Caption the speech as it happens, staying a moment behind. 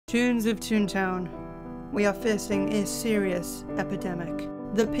Toons of Toontown, we are facing a serious epidemic.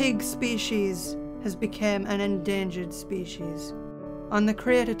 The pig species has become an endangered species. On the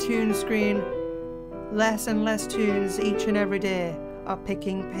Create a Toon screen, less and less toons each and every day are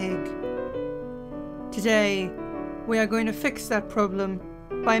picking pig. Today, we are going to fix that problem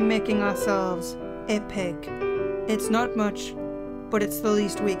by making ourselves a pig. It's not much, but it's the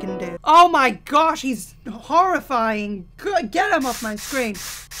least we can do. Oh my gosh, he's horrifying! Get him off my screen!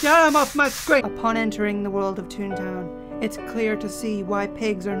 Get him off my screen! Upon entering the world of Toontown, it's clear to see why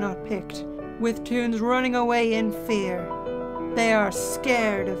pigs are not picked. With toons running away in fear. They are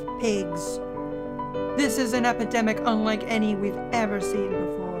scared of pigs. This is an epidemic unlike any we've ever seen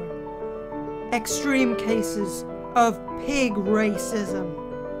before. Extreme cases of pig racism.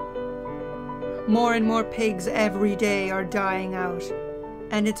 More and more pigs every day are dying out,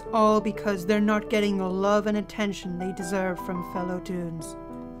 and it's all because they're not getting the love and attention they deserve from fellow toons.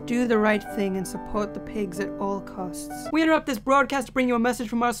 Do the right thing and support the pigs at all costs. We interrupt this broadcast to bring you a message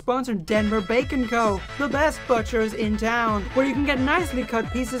from our sponsor, Denver Bacon Co., the best butchers in town, where you can get nicely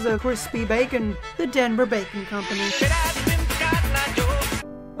cut pieces of crispy bacon. The Denver Bacon Company.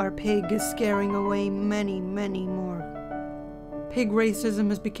 Our pig is scaring away many, many more. Pig racism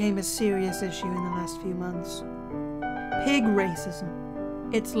has become a serious issue in the last few months. Pig racism.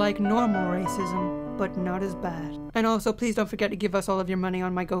 It's like normal racism, but not as bad. And also, please don't forget to give us all of your money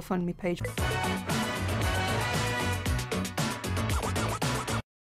on my GoFundMe page.